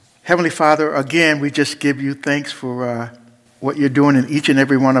Heavenly Father, again, we just give you thanks for what you're doing in each and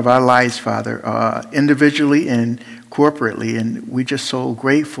every one of our lives, Father, individually and corporately. And we're just so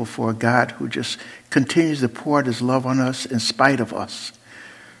grateful for a God who just continues to pour out his love on us in spite of us.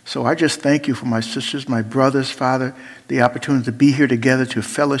 So I just thank you for my sisters, my brothers, Father, the opportunity to be here together, to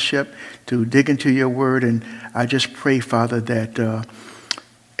fellowship, to dig into your word. And I just pray, Father, that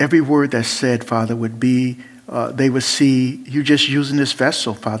every word that's said, Father, would be, they would see you just using this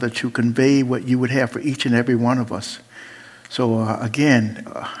vessel, Father, to convey what you would have for each and every one of us. So again,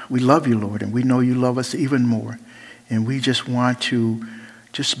 we love you, Lord, and we know you love us even more. And we just want to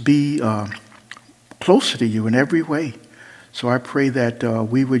just be closer to you in every way. So I pray that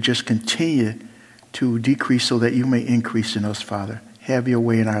we would just continue to decrease so that you may increase in us, Father. Have your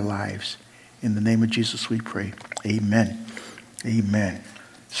way in our lives. In the name of Jesus we pray. Amen. Amen.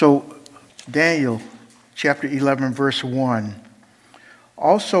 So Daniel chapter 11, verse 1.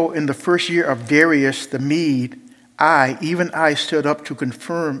 Also in the first year of Darius the Mede, even I stood up to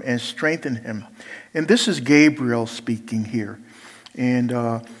confirm and strengthen him. And this is Gabriel speaking here. And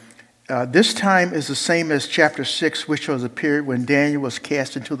this time is the same as chapter 6, which was a period when Daniel was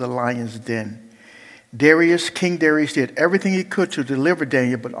cast into the lion's den. King Darius did everything he could to deliver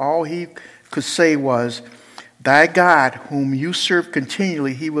Daniel, but all he could say was, "Thy God, whom you serve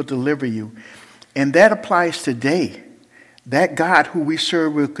continually, he will deliver you." And that applies today. That God who we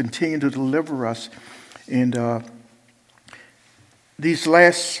serve will continue to deliver us. And these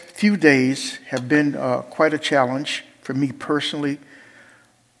last few days have been quite a challenge for me personally.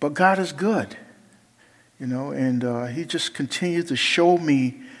 But God is good, and he just continues to show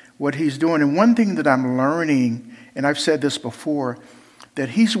me what he's doing. And one thing that I'm learning, and I've said this before,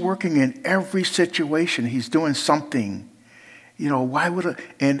 that he's working in every situation. He's doing something. Why would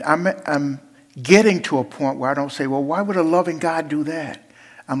I'm getting to a point where I don't say, well, why would a loving God do that?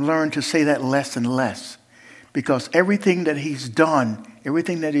 I'm learning to say that less and less. Because everything that he's done,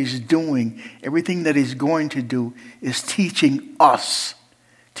 everything that he's doing, everything that he's going to do is teaching us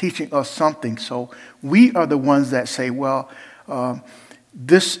something. So we are the ones that say, well,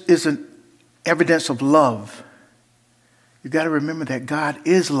 this isn't evidence of love. You got to remember that God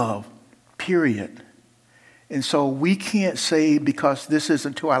is love, period. And so we can't say because this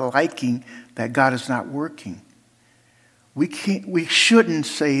isn't to our liking that God is not working. We shouldn't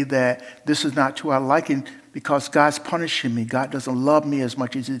say that this is not to our liking because God's punishing me. God doesn't love me as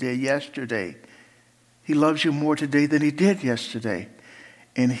much as he did yesterday. He loves you more today than he did yesterday.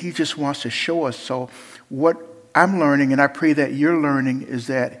 And he just wants to show us. So what I'm learning, and I pray that you're learning, is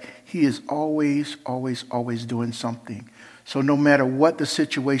that he is always, always, always doing something. So no matter what the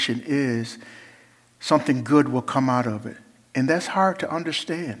situation is, something good will come out of it. And that's hard to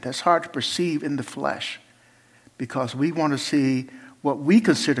understand. That's hard to perceive in the flesh because we want to see what we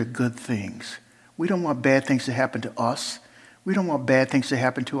consider good things. We don't want bad things to happen to us. We don't want bad things to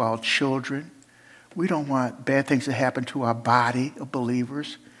happen to our children. We don't want bad things to happen to our body of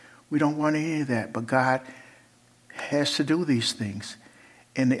believers. We don't want any of that. But God has to do these things.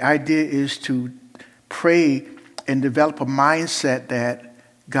 And the idea is to pray and develop a mindset that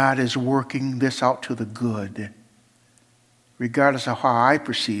God is working this out to the good. Regardless of how I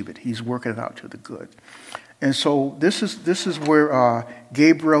perceive it, he's working it out to the good. And so this is where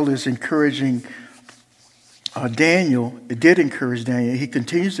Gabriel is encouraging Daniel. It did encourage Daniel. He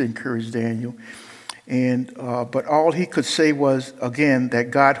continues to encourage Daniel. And but all he could say was, again, that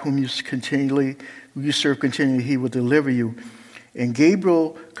God whom you serve continually, he will deliver you. And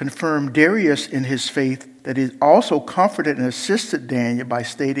Gabriel confirmed Darius in his faith that he also comforted and assisted Daniel by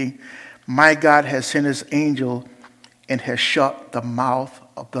stating, "My God has sent his angel and has shut the mouth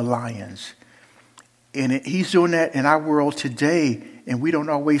of the lions." And he's doing that in our world today. And we don't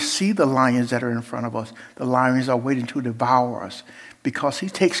always see the lions that are in front of us. The lions are waiting to devour us because he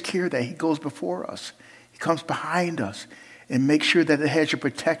takes care of that. He goes before us. He comes behind us and makes sure that the hedge of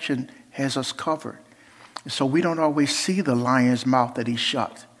protection has us covered. And so we don't always see the lion's mouth that he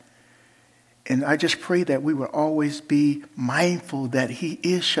shut. And I just pray that we will always be mindful that he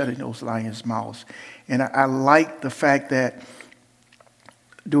is shutting those lions' mouths. And I like the fact that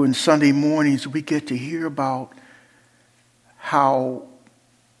during Sunday mornings we get to hear about how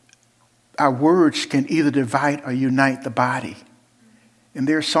our words can either divide or unite the body. And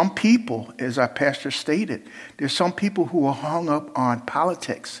there are some people, as our pastor stated, there's some people who are hung up on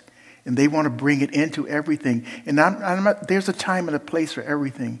politics and they want to bring it into everything. And there's a time and a place for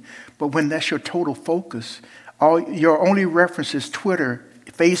everything. But when that's your total focus, your only reference is Twitter,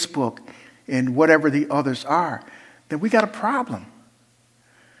 Facebook, and whatever the others are, then we got a problem.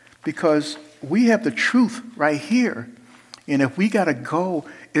 Because we have the truth right here. And if we got to go,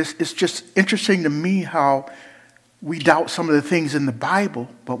 it's just interesting to me how we doubt some of the things in the Bible,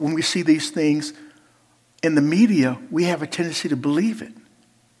 but when we see these things in the media, we have a tendency to believe it.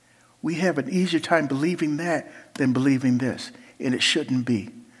 We have an easier time believing that than believing this, and it shouldn't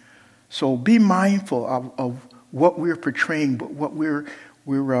be. So be mindful of what we're portraying, what we're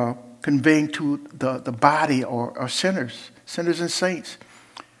conveying to the body or sinners and saints,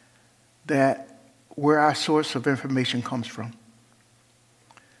 that where our source of information comes from.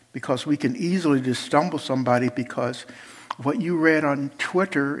 Because we can easily just stumble somebody because what you read on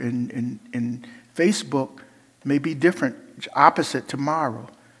Twitter and Facebook may be different, opposite tomorrow.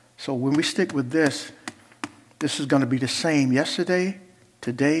 So when we stick with this is going to be the same yesterday,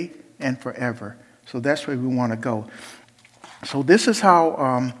 today, and forever. So that's where we want to go. So this is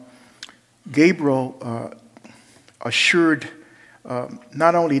how Gabriel assured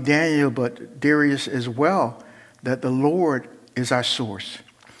not only Daniel but Darius as well that the Lord is our source.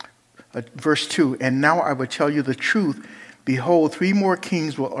 Verse 2, and now I will tell you the truth. Behold, 3 more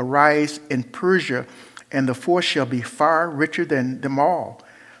kings will arise in Persia, and the fourth shall be far richer than them all.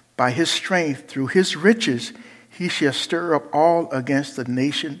 By his strength, through his riches, he shall stir up all against the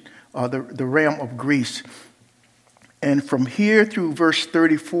nation, the realm of Greece. And from here through verse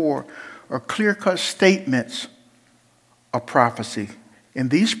 34 are clear-cut statements of prophecy. And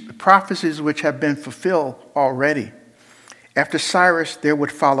these prophecies which have been fulfilled already. After Cyrus, there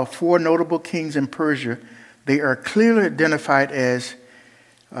would follow 4 notable kings in Persia. They are clearly identified as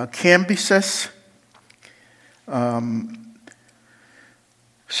Cambyses,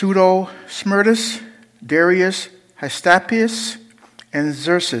 Pseudo-Smyrtus, Darius, Hystaspes, and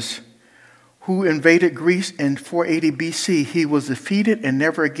Xerxes, who invaded Greece in 480 BC. He was defeated, and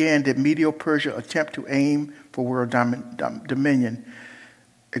never again did Medo-Persia attempt to aim for world dominion.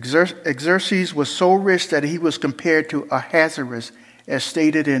 Xerxes was so rich that he was compared to Ahasuerus, as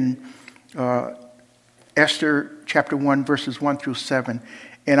stated in Esther chapter 1, verses 1 through 7.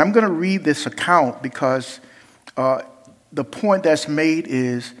 And I'm going to read this account because the point that's made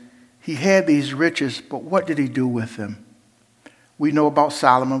is he had these riches, but what did he do with them? We know about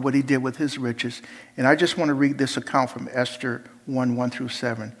Solomon, what he did with his riches. And I just want to read this account from Esther 1, 1 through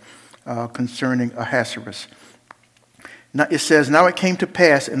 7 concerning Ahasuerus. Now, it says, now it came to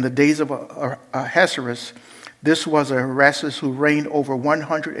pass in the days of Ahasuerus, this was Ahasuerus who reigned over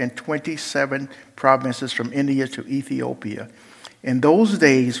 127 provinces from India to Ethiopia. In those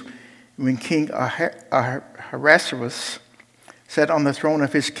days, when King Ahasuerus sat on the throne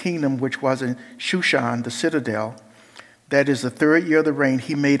of his kingdom, which was in Shushan, the citadel, that is the 3rd year of the reign,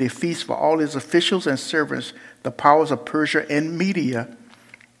 he made a feast for all his officials and servants, the powers of Persia and Media,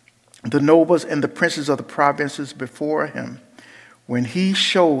 the nobles and the princes of the provinces before him, when he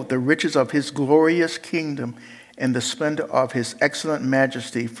showed the riches of his glorious kingdom and the splendor of his excellent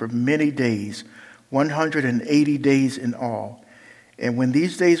majesty for many days, 180 days in all. And when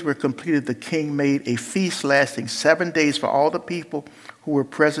these days were completed, the king made a feast lasting 7 days for all the people who were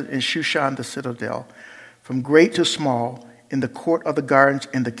present in Shushan the citadel, from great to small, in the court of the gardens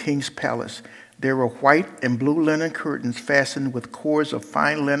in the king's palace. There were white and blue linen curtains fastened with cords of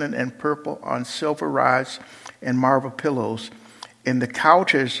fine linen and purple on silver rods and marble pillows. And the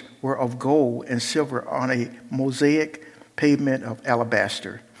couches were of gold and silver on a mosaic pavement of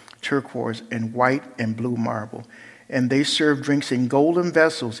alabaster, turquoise, and white and blue marble. And they served drinks in golden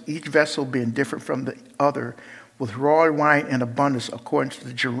vessels, each vessel being different from the other, with royal wine in abundance according to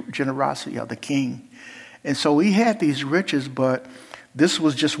the generosity of the king. And so he had these riches, but this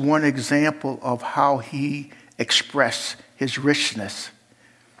was just one example of how he expressed his richness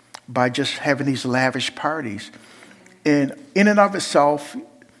by just having these lavish parties. And in and of itself,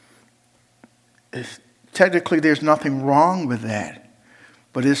 technically there's nothing wrong with that.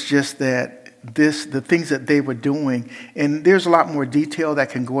 But it's just that the things that they were doing, and there's a lot more detail that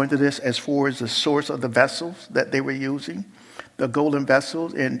can go into this as far as the source of the vessels that they were using, the golden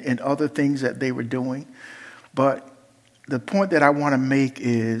vessels and other things that they were doing. But the point that I want to make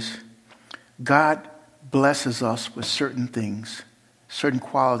is God blesses us with certain things, certain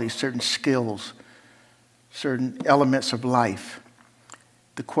qualities, certain skills, certain elements of life.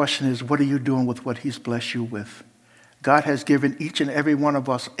 The question is, what are you doing with what he's blessed you with? God has given each and every one of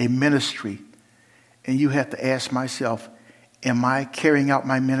us a ministry. And you have to ask myself, am I carrying out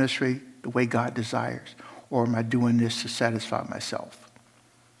my ministry the way God desires? Or am I doing this to satisfy myself?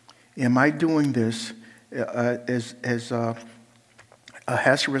 Am I doing this as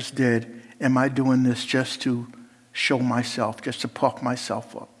Ahasuerus did? Am I doing this just to show myself, just to puff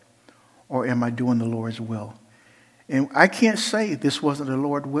myself up? Or am I doing the Lord's will? And I can't say this wasn't the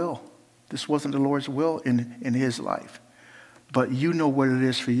Lord's will. This wasn't the Lord's will in his life. but you know what it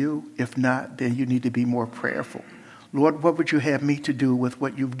is for you. If not, then you need to be more prayerful. Lord, what would you have me to do with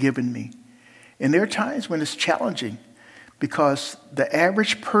what you've given me? And there are times when it's challenging because the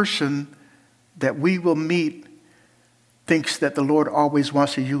average person that we will meet thinks that the Lord always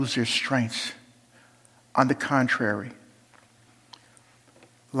wants to use their strengths. On the contrary,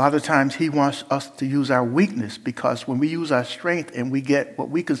 a lot of times he wants us to use our weakness, because when we use our strength and we get what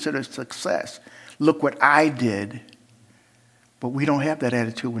we consider success, look what I did. But we don't have that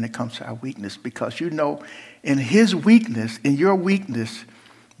attitude when it comes to our weakness, because in his weakness, in your weakness,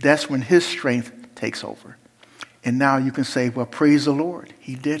 that's when his strength takes over. And now you can say, well, praise the Lord.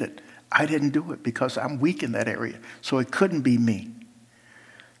 He did it. I didn't do it because I'm weak in that area. So it couldn't be me.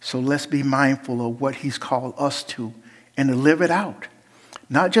 So let's be mindful of what he's called us to and to live it out.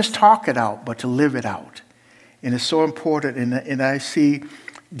 Not just talk it out, but to live it out. And it's so important. And I see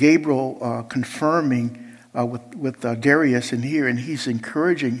Gabriel confirming with Darius in here, and he's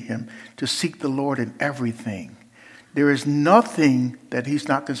encouraging him to seek the Lord in everything. There is nothing that he's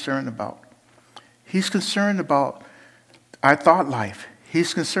not concerned about. He's concerned about our thought life.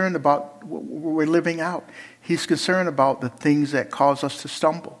 He's concerned about what we're living out. He's concerned about the things that cause us to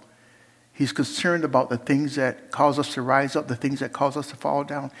stumble. He's concerned about the things that cause us to rise up, the things that cause us to fall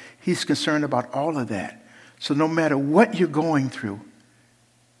down. He's concerned about all of that. So no matter what you're going through,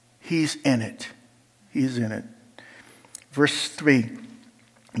 he's in it. He's in it. Verse 3,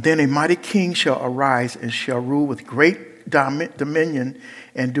 then a mighty king shall arise and shall rule with great dominion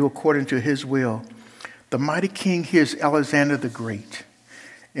and do according to his will. The mighty king here is Alexander the Great.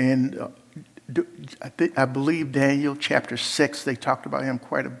 And I believe Daniel chapter 6, they talked about him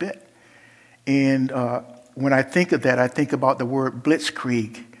quite a bit. And when I think of that, I think about the word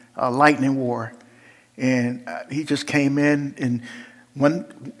blitzkrieg, lightning war. And he just came in, and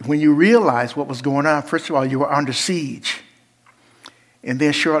when you realize what was going on, first of all, you were under siege. And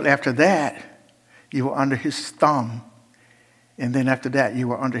then shortly after that, you were under his thumb. And then after that, you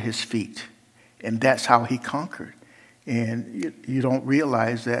were under his feet. And that's how he conquered. And you don't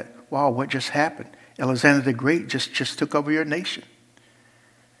realize that, wow, what just happened? Alexander the Great just took over your nation.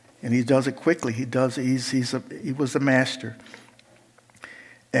 And he does it quickly. He was the master.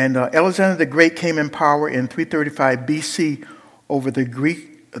 And Alexander the Great came in power in 335 BC over the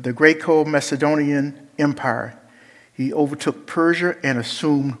Greco-Macedonian Empire. He overtook Persia and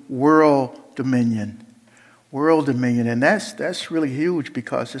assumed world dominion. World dominion. And that's really huge,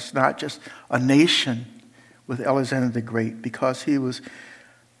 because it's not just a nation with Alexander the Great, because he was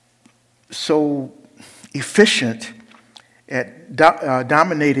so efficient at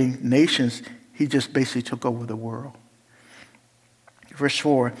dominating nations. He just basically took over the world. Verse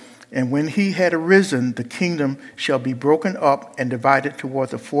 4, and when he had arisen, the kingdom shall be broken up and divided toward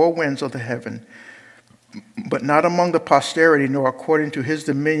the four winds of the heaven, but not among the posterity, nor according to his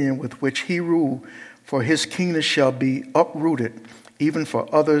dominion with which he ruled, for his kingdom shall be uprooted, even for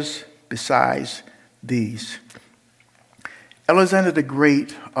others besides these. Alexander the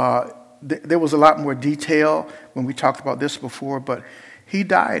Great, there was a lot more detail when we talked about this before, but he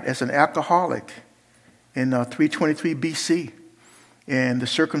died as an alcoholic in 323 BC. And the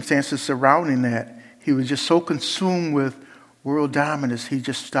circumstances surrounding that, he was just so consumed with world dominance, he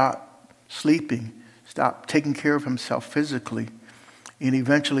just stopped sleeping, stopped taking care of himself physically. And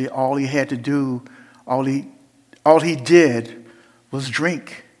eventually all he had to do, all he did was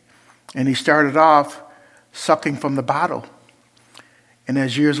drink. And he started off sucking from the bottle. And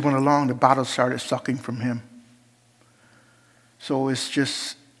as years went along, the bottle started sucking from him. So it's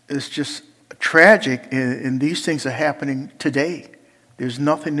just tragic, and these things are happening today. There's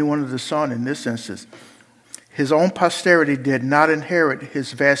nothing new under the sun in this instance. His own posterity did not inherit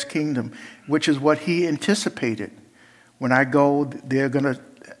his vast kingdom, which is what he anticipated. When I go, they're going to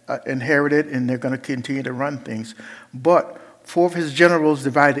inherit it, and they're going to continue to run things. But four of his generals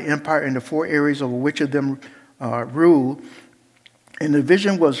divided the empire into four areas, over which of them ruled. And the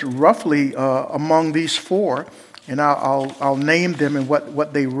vision was roughly among these four, and I'll name them and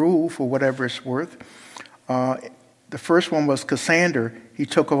what they rule for whatever it's worth. The first one was Cassander. He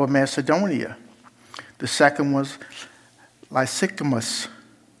took over Macedonia. The second was Lysicamus,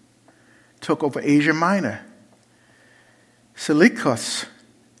 took over Asia Minor. Seleucus,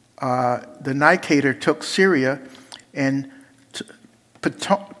 the Nicator, took Syria, and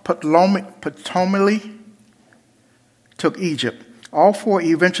Ptolemy took Egypt. All four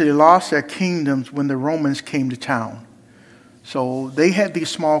eventually lost their kingdoms when the Romans came to town. So they had these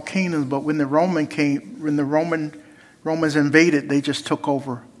small kingdoms, but when the Romans invaded, they just took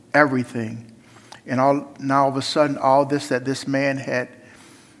over everything. And now all of a sudden, all this that this man had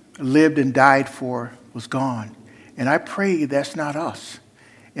lived and died for was gone. And I pray that's not us.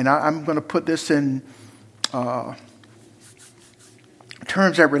 And I'm going to put this in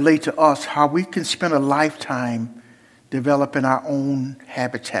terms that relate to us, how we can spend a lifetime developing our own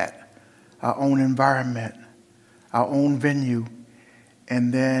habitat, our own environment, our own venue.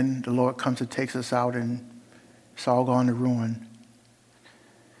 And then the Lord comes and takes us out and it's all gone to ruin.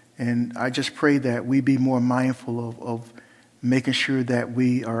 And I just pray that we be more mindful of making sure that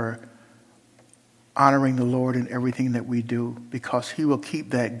we are honoring the Lord in everything that we do, because he will keep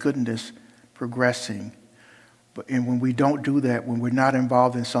that goodness progressing. And when we don't do that, when we're not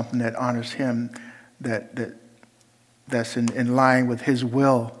involved in something that honors him, that's in line with his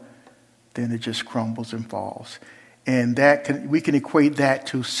will, then it just crumbles and falls. And we can equate that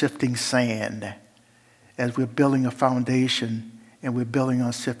to sifting sand. As we're building a foundation and we're building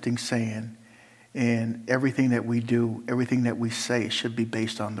on sifting sand, and everything that we do, everything that we say should be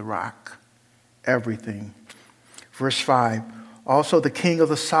based on the rock. Everything. Verse 5, also the king of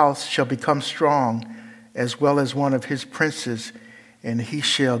the south shall become strong, as well as one of his princes, and he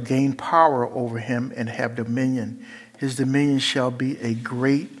shall gain power over him and have dominion. His dominion shall be a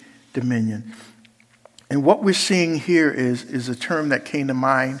great dominion. And what we're seeing here is a term that came to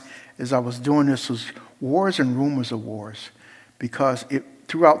mind as I was doing this, was wars and rumors of wars. Because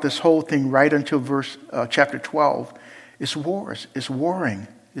throughout this whole thing, right until chapter 12, it's wars, it's warring,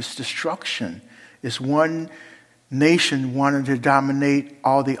 it's destruction. It's one nation wanting to dominate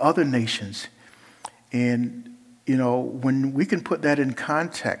all the other nations. And, when we can put that in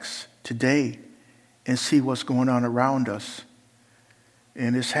context today and see what's going on around us,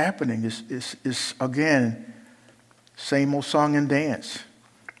 and it's happening, it's again, same old song and dance.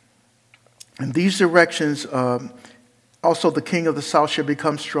 And these directions, also the king of the south shall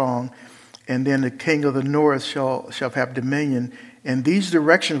become strong, and then the king of the north shall have dominion. And these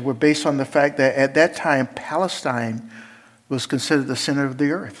directions were based on the fact that at that time, Palestine was considered the center of the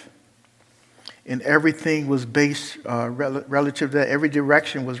earth. And everything was based relative to that. Every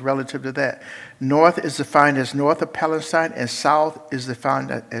direction was relative to that. North is defined as north of Palestine, and south is defined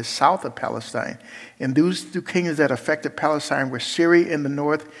as south of Palestine. And those two kingdoms that affected Palestine were Syria in the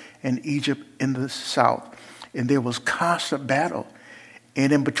north and Egypt in the south. And there was constant battle.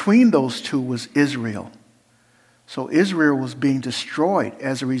 And in between those two was Israel. So Israel was being destroyed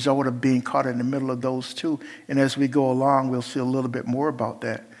as a result of being caught in the middle of those two. And as we go along, we'll see a little bit more about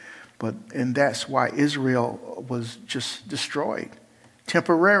that. And that's why Israel was just destroyed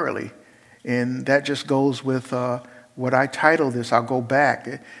temporarily. And that just goes with what I titled this. I'll go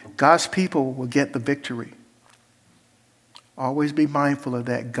back. God's people will get the victory. Always be mindful of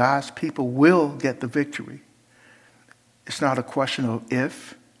that. God's people will get the victory. It's not a question of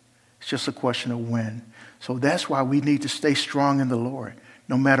if. It's just a question of when. So that's why we need to stay strong in the Lord,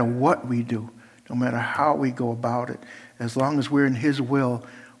 no matter what we do, no matter how we go about it. As long as we're in his will,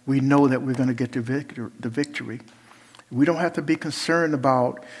 we know that we're going to get the victory. We don't have to be concerned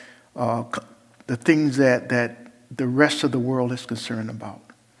about the things that the rest of the world is concerned about.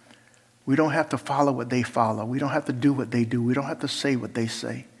 We don't have to follow what they follow. We don't have to do what they do. We don't have to say what they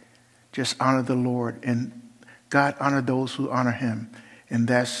say. Just honor the Lord. And God honor those who honor him. And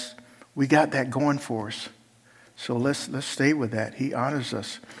we got that going for us. So let's stay with that. He honors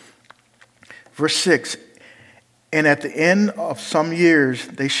us. Verse 6, and at the end of some years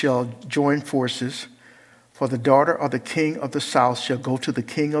they shall join forces, for the daughter of the king of the south shall go to the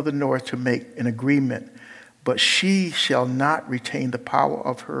king of the north to make an agreement, but she shall not retain the power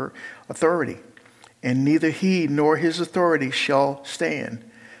of her authority, and neither he nor his authority shall stand,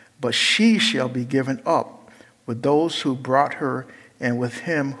 but she shall be given up with those who brought her, and with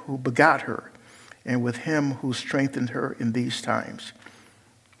him who begot her, and with him who strengthened her in these times.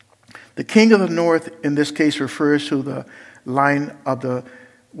 The king of the north, in this case, refers to the line of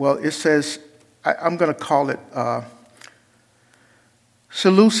it says, I'm going to call it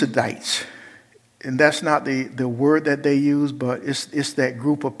Seleucidites. And that's not the word that they use, but it's that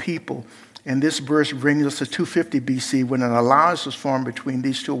group of people. And this verse brings us to 250 BC, when an alliance was formed between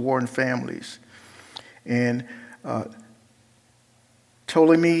these two warring families. And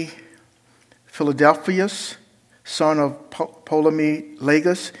Ptolemy Philadelphus, son of Ptolemy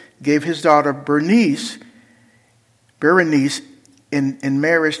Lagus, gave his daughter Berenice in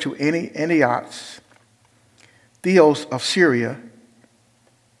marriage to Antiochus, Theos of Syria.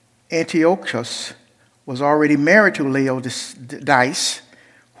 Antiochus was already married to Laodice,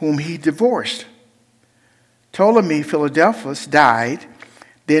 whom he divorced. Ptolemy Philadelphus died.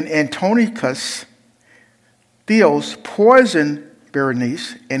 Then Antiochus Theos poisoned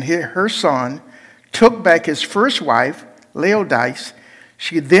Berenice, and her son took back his first wife, Laodice.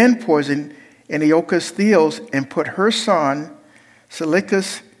 She then poisoned Antiochus Theos, and put her son,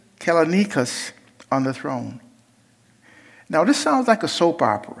 Seleucus Callinicus, on the throne. Now, this sounds like a soap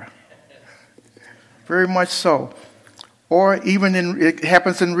opera. Very much so. Or even it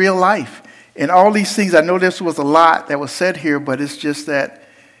happens in real life. And all these things, I know this was a lot that was said here, but it's just that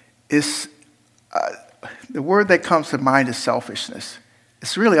it's the word that comes to mind is selfishness.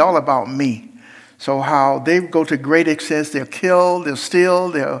 It's really all about me. So how they go to great extents, they'll kill, they'll steal,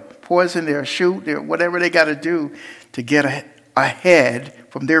 they'll poison, they'll shoot, they'll whatever they got to do to get ahead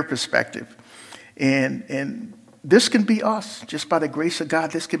from their perspective. And this can be us. Just by the grace of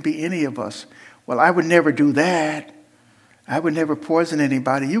God, this can be any of us. Well, I would never do that. I would never poison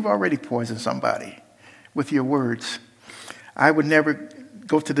anybody. You've already poisoned somebody with your words. I would never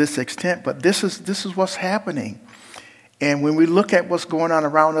go to this extent, but this is what's happening. And when we look at what's going on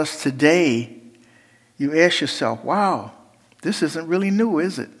around us today, you ask yourself, wow, this isn't really new,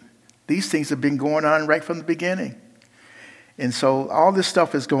 is it? These things have been going on right from the beginning. And so all this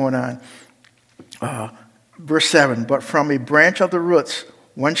stuff is going on. Verse 7, but from a branch of the roots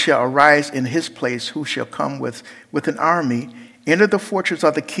one shall arise in his place, who shall come with an army, enter the fortress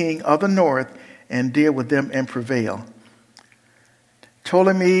of the king of the north, and deal with them and prevail.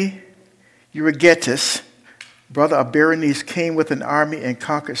 Ptolemy Euergetes, brother of Berenice, came with an army and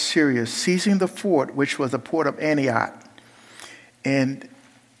conquered Syria, seizing the fort, which was the port of Antioch. And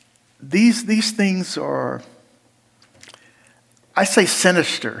these things are, I say,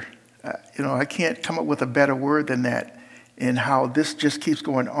 sinister. I can't come up with a better word than that, and how this just keeps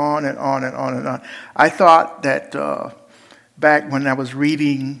going on and on and on and on. I thought that back when I was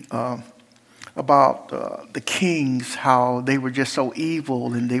reading about the kings, how they were just so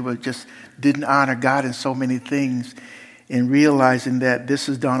evil and they were just didn't honor God in so many things, and realizing that this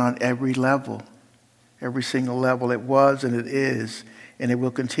is done on every level, every single level. It was and it is, and it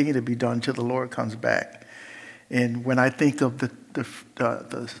will continue to be done till the Lord comes back. And when I think of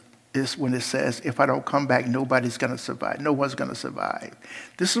is when it says, if I don't come back, nobody's going to survive. No one's going to survive.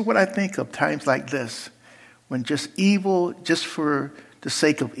 This is what I think of times like this, when just evil, just for the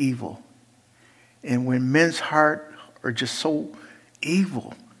sake of evil. And when men's heart are just so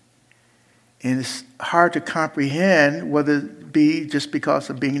evil. And it's hard to comprehend, whether it be just because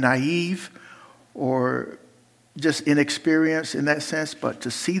of being naive or just inexperienced in that sense, but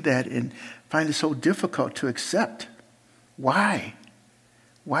to see that and find it so difficult to accept. Why?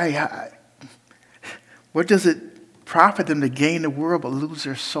 Why? What does it profit them to gain the world but lose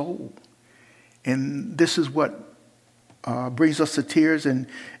their soul? And this is what brings us to tears and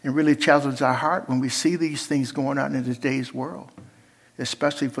really challenges our heart when we see these things going on in today's world,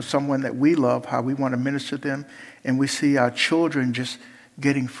 especially for someone that we love, how we want to minister to them, and we see our children just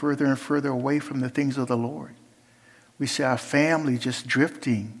getting further and further away from the things of the Lord. We see our family just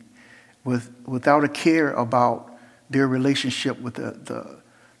drifting without a care about their relationship with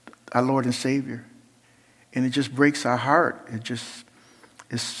our Lord and Savior. And it just breaks our heart. It just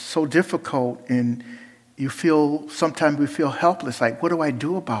is so difficult, and sometimes we feel helpless, like, what do I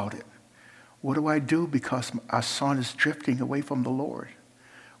do about it? What do I do because our son is drifting away from the Lord?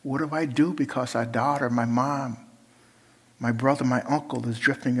 What do I do because our daughter, my mom, my brother, my uncle is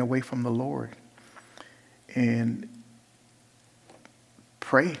drifting away from the Lord? And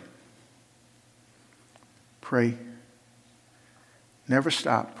pray. Pray. Never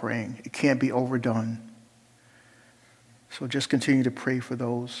stop praying. It can't be overdone. So just continue to pray for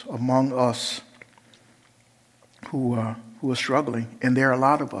those among us who are struggling. And there are a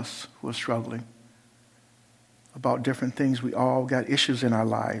lot of us who are struggling about different things. We all got issues in our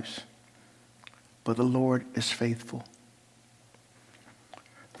lives. But the Lord is faithful.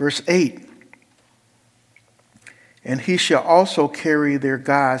 Verse 8. And he shall also carry their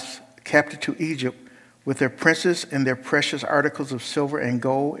gods captive to Egypt, with their princes and their precious articles of silver and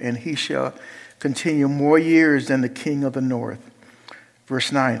gold, and he shall continue more years than the king of the north.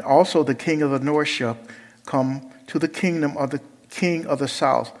 Verse 9, also the king of the north shall come to the kingdom of the king of the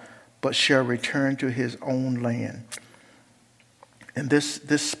south, but shall return to his own land. And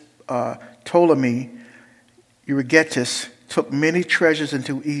this Ptolemy Euergetes took many treasures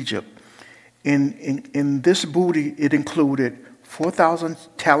into Egypt. In this booty, it included 4,000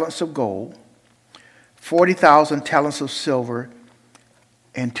 talents of gold, 40,000 talents of silver,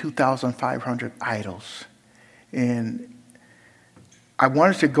 and 2,500 idols. And I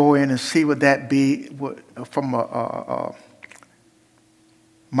wanted to go in and see what that be from a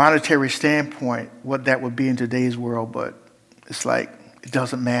monetary standpoint, what that would be in today's world, but it's like, it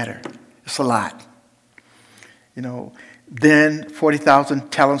doesn't matter. It's a lot. Then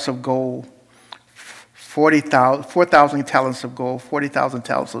 40,000 talents of gold, 4,000 talents of gold, 40,000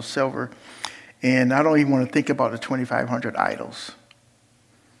 talents of silver, And I don't even want to think about the 2,500 idols.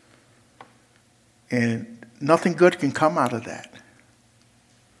 And nothing good can come out of that.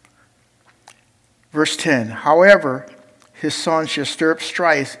 Verse 10, however, his son shall stir up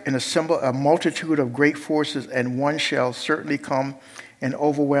strife and assemble a multitude of great forces, and one shall certainly come and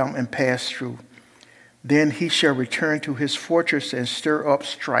overwhelm and pass through. Then he shall return to his fortress and stir up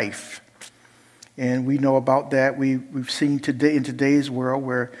strife. And we know about that. We've seen today in today's world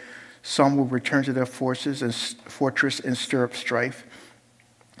where some will return to their fortress and stir up strife.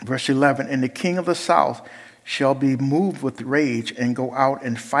 Verse 11, and the king of the south shall be moved with rage and go out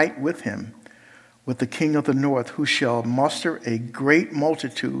and fight with him, with the king of the north, who shall muster a great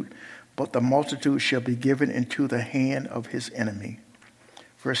multitude, but the multitude shall be given into the hand of his enemy.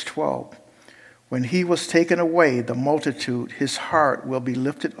 Verse 12, when he was taken away, the multitude, his heart will be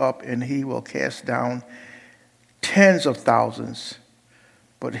lifted up, and he will cast down tens of thousands,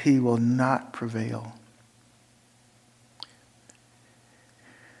 but he will not prevail.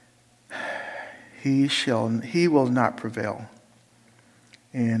 He will not prevail.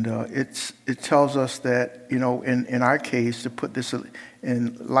 And it tells us that, in our case, to put this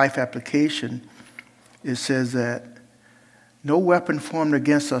in life application, it says that no weapon formed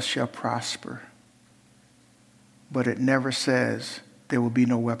against us shall prosper. But it never says there will be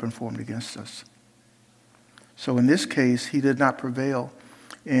no weapon formed against us. So in this case, he did not prevail.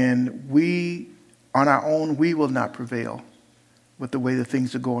 And we, on our own, we will not prevail with the way that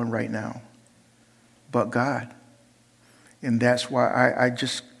things are going right now. But God. And that's why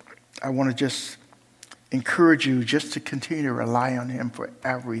I want to just encourage you just to continue to rely on him for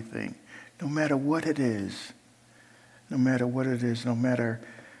everything, no matter what it is. No matter what it is, no matter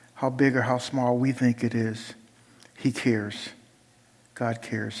how big or how small we think it is, he cares. God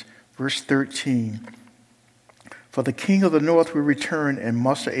cares. Verse 13, for the king of the north will return and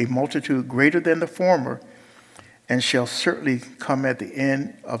muster a multitude greater than the former, and shall certainly come at the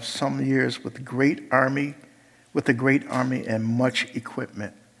end of some years with a great army and much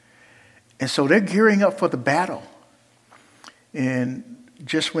equipment. And so they're gearing up for the battle. And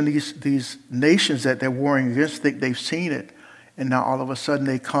just when these nations that they're warring against think they've seen it, and now all of a sudden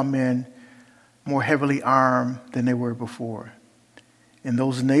they come in more heavily armed than they were before. And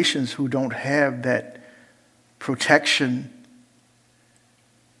those nations who don't have that protection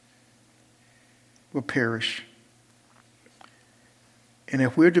will perish. And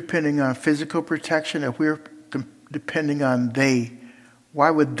if we're depending on physical protection, if we're depending on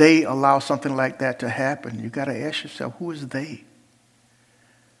why would they allow something like that to happen? You've got to ask yourself, who is they?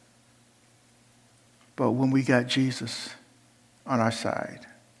 But when we got Jesus on our side,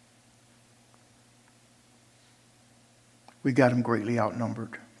 we got him greatly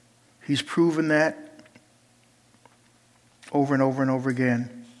outnumbered. He's proven that over and over and over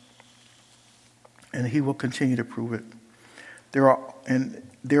again. And he will continue to prove it. There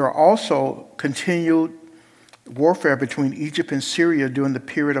are also continued warfare between Egypt and Syria during the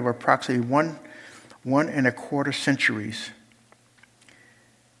period of approximately one and a quarter centuries.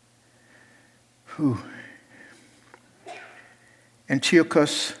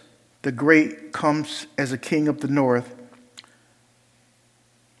 Antiochus the Great comes as a king of the north.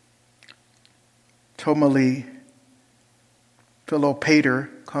 Ptolemy Philopator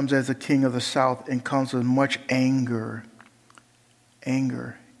comes as a king of the south and comes with much anger.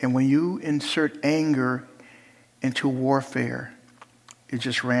 Anger. And when you insert anger into warfare, it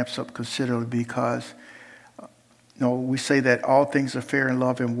just ramps up considerably because we say that all things are fair in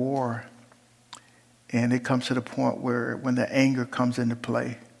love and war. And it comes to the point where when the anger comes into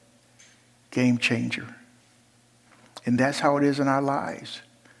play, game changer. And that's how it is in our lives.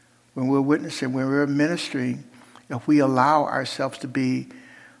 When we're witnessing, when we're ministering, if we allow ourselves to be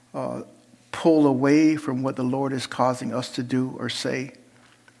pulled away from what the Lord is causing us to do or say,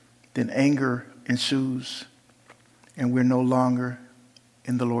 then anger ensues and we're no longer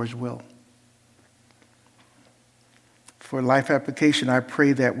in the Lord's will. For life application, I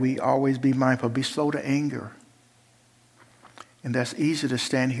pray that we always be mindful, be slow to anger. And that's easy to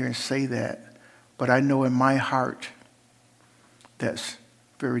stand here and say that, but I know in my heart that's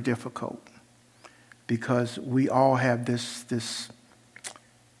very difficult because we all have this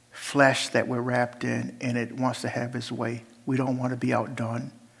flesh that we're wrapped in, and it wants to have its way. We don't want to be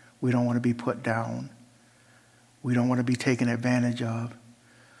outdone. We don't want to be put down. We don't want to be taken advantage of.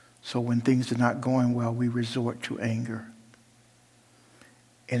 So when things are not going well, we resort to anger.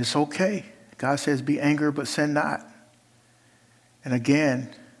 And it's okay. God says, be angry, but sin not. And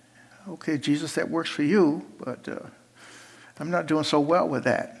again, okay, Jesus, that works for you, but I'm not doing so well with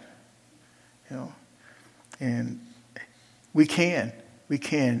that. And we can We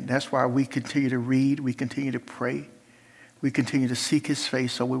can. That's why we continue to read. We continue to pray. We continue to seek his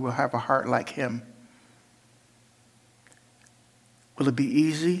face so we will have a heart like him. Will it be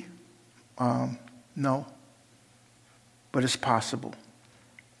easy? No. But it's possible.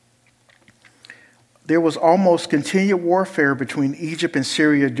 There was almost continued warfare between Egypt and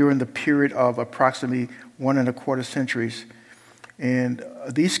Syria during the period of approximately 1.25 centuries. And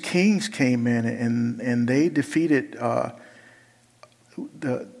these kings came in and they defeated one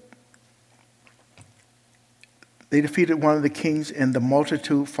of the kings, and the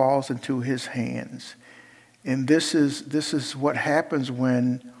multitude falls into his hands. And this is what happens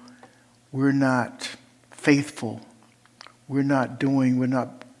when we're not faithful. We're not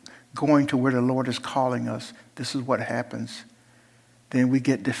going to where the Lord is calling us. This is what happens. Then we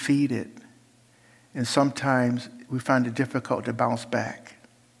get defeated. And sometimes we find it difficult to bounce back.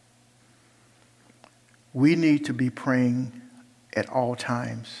 We need to be praying at all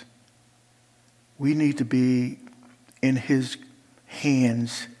times. We need to be in his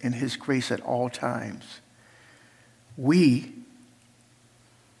hands, in his grace at all times. We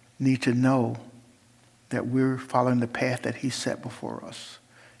need to know that we're following the path that he set before us.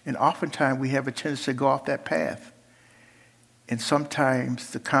 And oftentimes we have a tendency to go off that path. And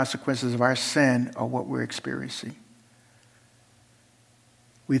sometimes the consequences of our sin are what we're experiencing.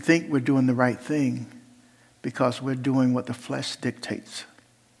 We think we're doing the right thing because we're doing what the flesh dictates.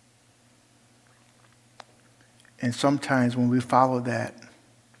 And sometimes when we follow that,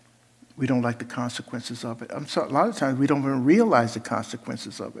 we don't like the consequences of it. A lot of times we don't even realize the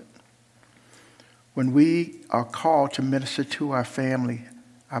consequences of it. When we are called to minister to our family,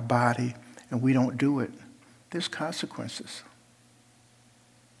 our body, and we don't do it, there's consequences.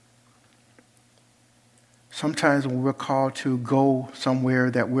 Sometimes when we're called to go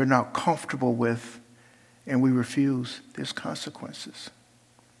somewhere that we're not comfortable with and we refuse, there's consequences.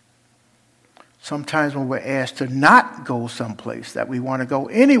 Sometimes when we're asked to not go someplace that we want to go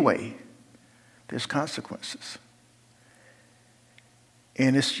anyway, there's consequences.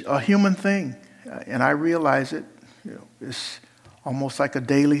 And it's a human thing. And I realize it. It's almost like a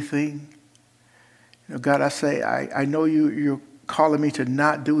daily thing. God, I say, I know you're calling me to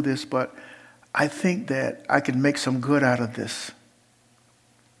not do this, but I think that I can make some good out of this.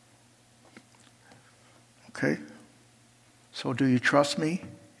 Okay? So do you trust me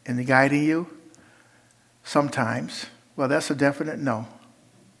in guiding you? Sometimes. Well, that's a definite no.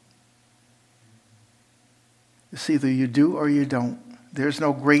 It's either you do or you don't. There's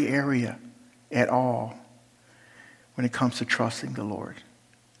no gray area at all when it comes to trusting the Lord.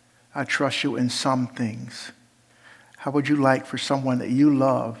 I trust you in some things. How would you like for someone that you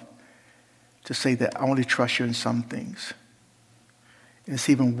love to say that I only trust you in some things? And it's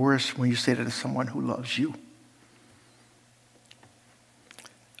even worse when you say that to someone who loves you.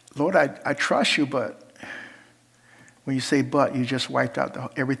 Lord, I trust you, but when you say but, you just wiped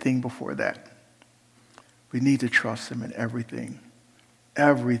out everything before that. We need to trust him in everything.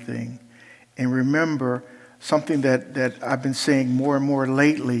 Everything. And remember, something that I've been saying more and more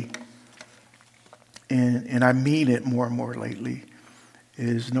lately, and I mean it more and more lately,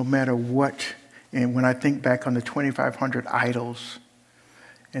 is no matter what, and when I think back on the 2,500 idols,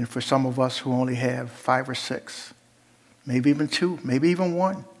 and for some of us who only have 5 or 6, maybe even 2, maybe even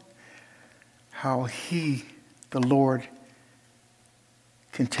 1, how he, the Lord,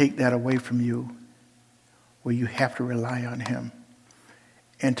 can take that away from you where you have to rely on him.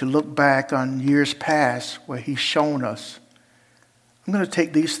 And to look back on years past where he's shown us, I'm going to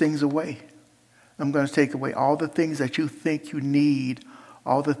take these things away. I'm going to take away all the things that you think you need,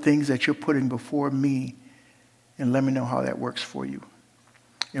 all the things that you're putting before me, and let me know how that works for you.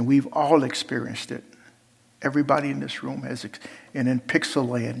 And we've all experienced it. Everybody in this room has, and in Pixel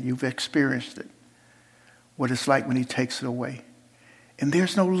Land, you've experienced it. What it's like when he takes it away. And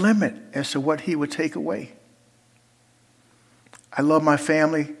there's no limit as to what he would take away. I love my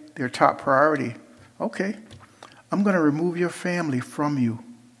family. They're top priority. Okay, I'm going to remove your family from you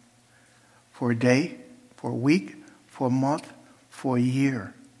for a day, for a week, for a month, for a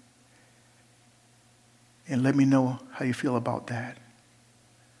year. And let me know how you feel about that.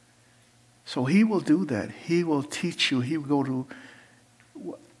 So he will do that. He will teach you. He would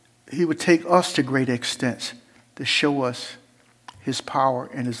take us to great extents to show us his power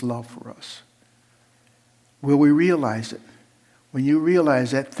and his love for us. Will we realize it? When you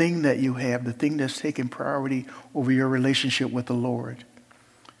realize that thing that you have, the thing that's taking priority over your relationship with the Lord,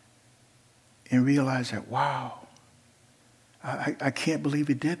 and realize that, wow, I can't believe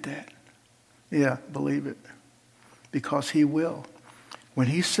he did that. Yeah, believe it. Because he will. When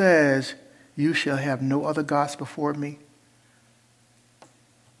he says, you shall have no other gods before me,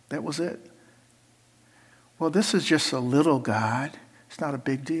 That was it. Well, this is just a little God. It's not a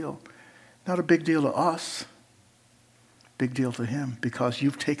big deal. Not a big deal to us. Big deal to him, because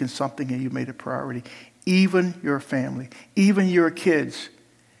you've taken something and you made it a priority. Even your family, even your kids,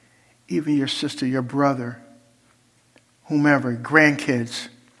 even your sister, your brother, whomever, grandkids,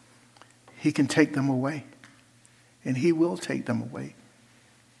 he can take them away. And he will take them away.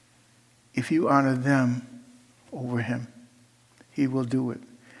 If you honor them over him, he will do it.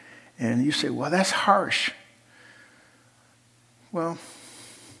 And you say, well, that's harsh. Well,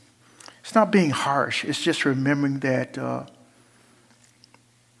 it's not being harsh. It's just remembering that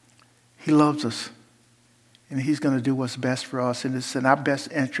he loves us. And he's going to do what's best for us. And it's in our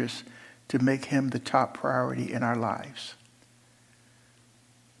best interest to make him the top priority in our lives.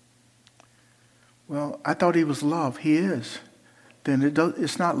 Well, I thought he was love. He is. Then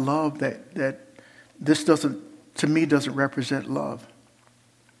it's not love that this doesn't, to me, doesn't represent love.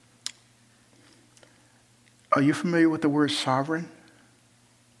 Are you familiar with the word sovereign?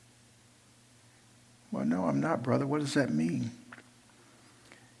 Well, no, I'm not, brother. What does that mean?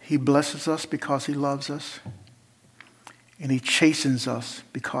 He blesses us because he loves us. And he chastens us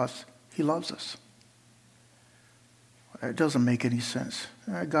because he loves us. It doesn't make any sense.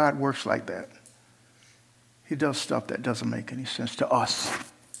 God works like that. He does stuff that doesn't make any sense to us.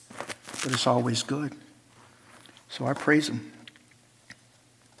 But it's always good. So I praise him.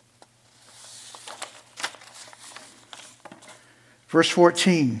 Verse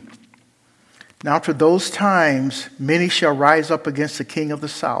 14. Now to those times many shall rise up against the king of the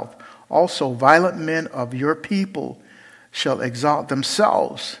south. Also violent men of your people shall exalt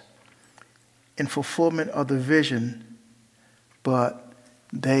themselves in fulfillment of the vision, but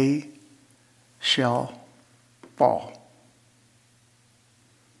they shall fall.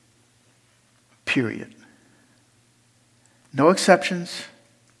 Period. No exceptions,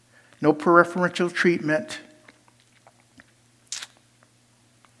 no preferential treatment.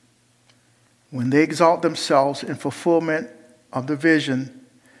 When they exalt themselves in fulfillment of the vision,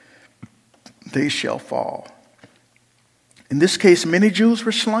 they shall fall. In this case, many Jews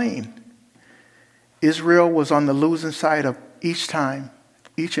were slain. Israel was on the losing side of each and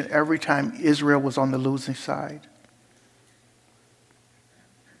every time Israel was on the losing side.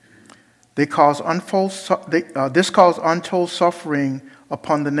 This caused untold suffering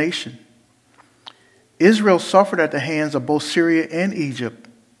upon the nation. Israel suffered at the hands of both Syria and Egypt.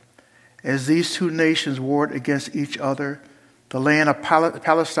 As these two nations warred against each other, the land of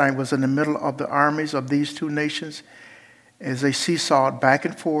Palestine was in the middle of the armies of these two nations as they seesawed back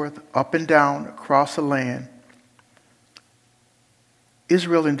and forth, up and down, across the land.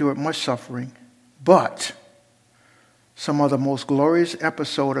 Israel endured much suffering, but some of the most glorious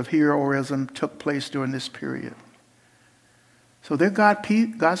episode of heroism took place during this period. So they're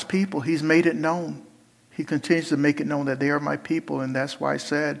God's people. He's made it known. He continues to make it known that they are my people, and that's why I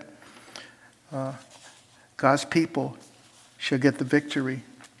said God's people shall get the victory.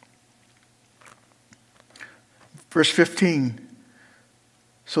 Verse 15.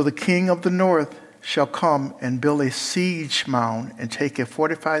 So the king of the north shall come and build a siege mound and take a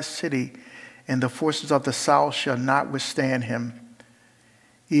fortified city, and the forces of the south shall not withstand him.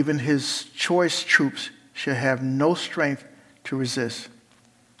 Even his choice troops shall have no strength to resist.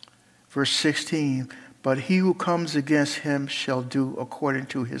 Verse 16. But he who comes against him shall do according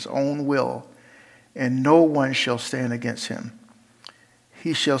to his own will, and no one shall stand against him.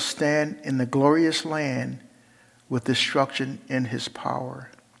 He shall stand in the glorious land with destruction in his power.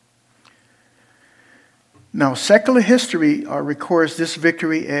 Now, secular history records this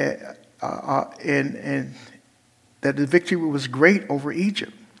victory and that the victory was great over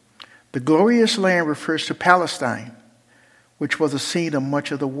Egypt. The glorious land refers to Palestine, which was the scene of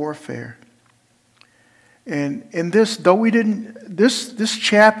much of the warfare. And in this, though we didn't, this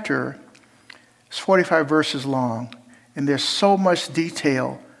chapter is 45 verses long, and there's so much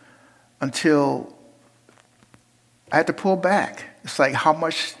detail until I had to pull back. It's like, how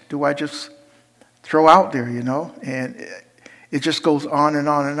much do I just throw out there, you know? And it just goes on and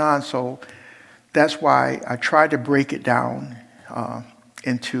on and on. So that's why I tried to break it down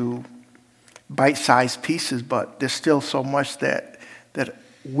into bite-sized pieces, but there's still so much that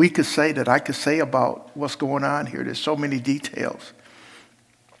we could say, that I could say about what's going on here. There's so many details.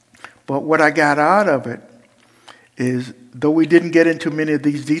 But what I got out of it is, though we didn't get into many of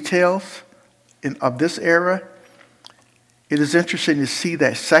these details of this era, it is interesting to see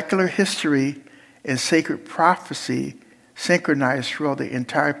that secular history and sacred prophecy synchronized throughout the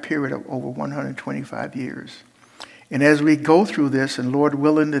entire period of over 125 years. And as we go through this, and Lord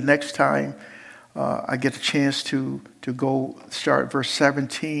willing, the next time I get a chance to go start verse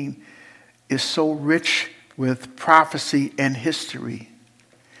 17, is so rich with prophecy and history.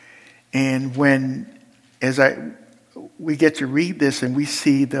 And we get to read this and we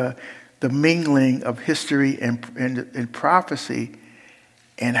see the mingling of history and prophecy,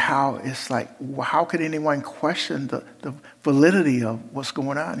 and how it's like, how could anyone question the validity of what's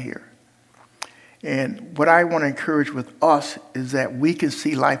going on here? And what I want to encourage with us is that we can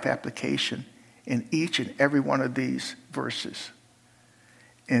see life application in each and every one of these verses.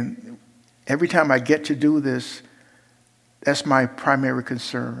 And every time I get to do this, that's my primary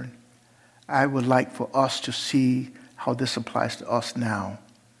concern. I would like for us to see how this applies to us now.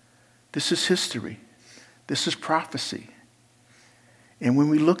 This is history. This is prophecy. And when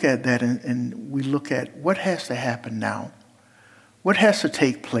we look at that and we look at what has to happen now, what has to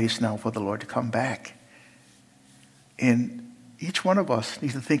take place now for the Lord to come back? And each one of us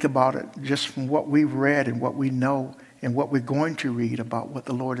needs to think about it just from what we've read and what we know and what we're going to read about what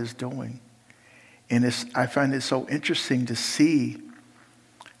the Lord is doing. And I find it so interesting to see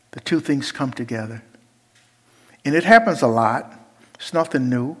the two things come together. And it happens a lot. It's nothing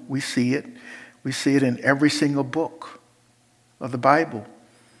new. We see it. We see it in every single book of the Bible.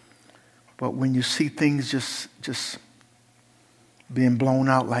 But when you see things just being blown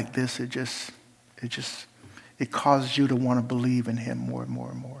out like this, it causes you to want to believe in him more and more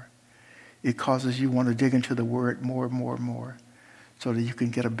and more. It causes you to want to dig into the word more and more and more, so that you can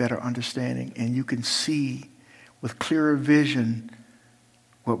get a better understanding and you can see with clearer vision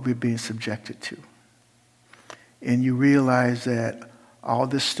what we're being subjected to. And you realize that all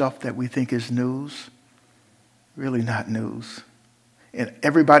this stuff that we think is news, really not news. And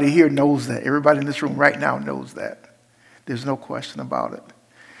everybody here knows that. Everybody in this room right now knows that. There's no question about it.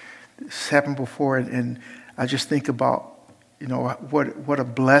 This happened before, and I just think about, what a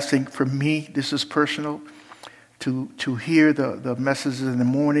blessing for me. This is personal, to hear the messages in the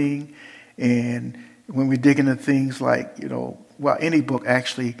morning, and when we dig into things like, any book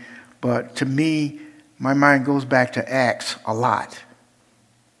actually, but to me, my mind goes back to Acts a lot.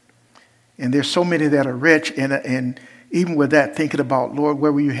 And there's so many that are rich, and even with that, thinking about, Lord,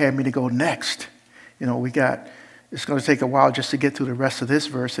 where will you have me to go next? It's going to take a while just to get through the rest of this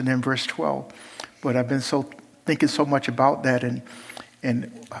verse and then verse 12. But I've been thinking so much about that and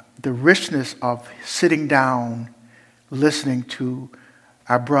the richness of sitting down, listening to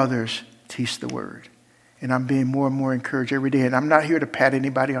our brothers teach the word. And I'm being more and more encouraged every day. And I'm not here to pat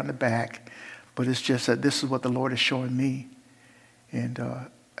anybody on the back, but it's just that this is what the Lord is showing me. And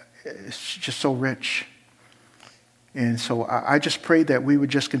it's just so rich. And so I just pray that we would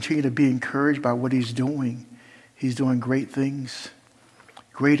just continue to be encouraged by what he's doing. He's doing great things.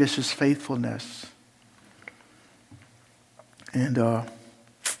 Great is his faithfulness. And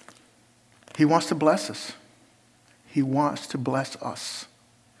he wants to bless us. He wants to bless us.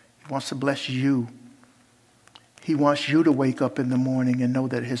 He wants to bless you. He wants you to wake up in the morning and know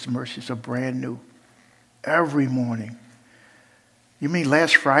that his mercies are brand new every morning. You mean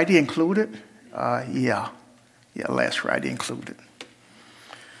last Friday included? Yeah, last Friday included.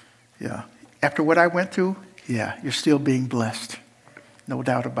 Yeah. After what I went through, yeah, you're still being blessed. No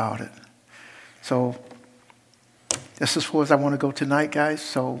doubt about it. So that's as far as I want to go tonight, guys.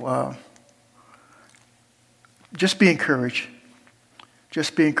 So just be encouraged.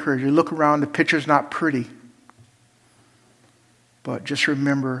 Just be encouraged. You look around, the picture's not pretty. But just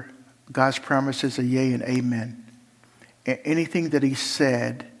remember, God's promise is a yea and amen. And anything that he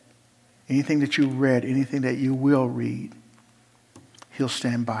said, anything that you read, anything that you will read, he'll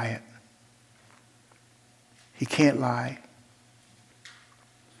stand by it. He can't lie.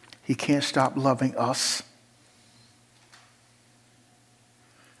 He can't stop loving us.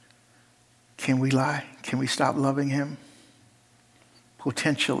 Can we lie? Can we stop loving him?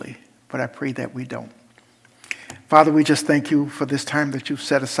 Potentially, but I pray that we don't. Father, we just thank you for this time that you've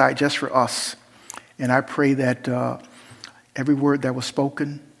set aside just for us. And I pray that every word that was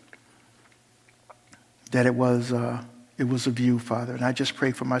spoken, that it was of you, Father. And I just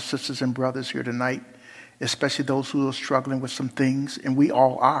pray for my sisters and brothers here tonight, especially those who are struggling with some things, and we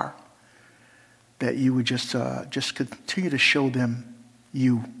all are, that you would just continue to show them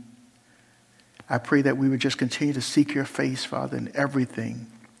you. I pray that we would just continue to seek your face, Father, in everything,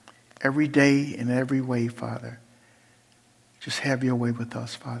 every day, in every way, Father. Just have your way with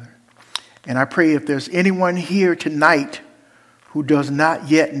us, Father. And I pray if there's anyone here tonight who does not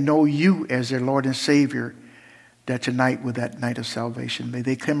yet know you as their Lord and Savior, that tonight, with that night of salvation, may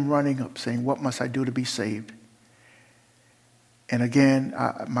they come running up saying, what must I do to be saved? And again,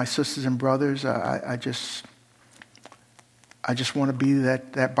 my sisters and brothers, I just I just want to be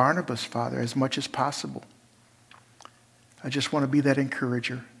that Barnabas, Father, as much as possible. I just want to be that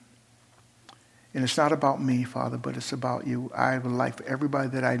encourager. And it's not about me, Father, but it's about you. I would like for everybody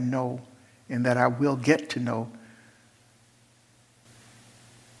that I know and that I will get to know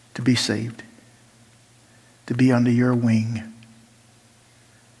to be saved, to be under your wing,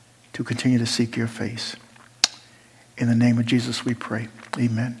 to continue to seek your face. In the name of Jesus we pray.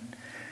 Amen.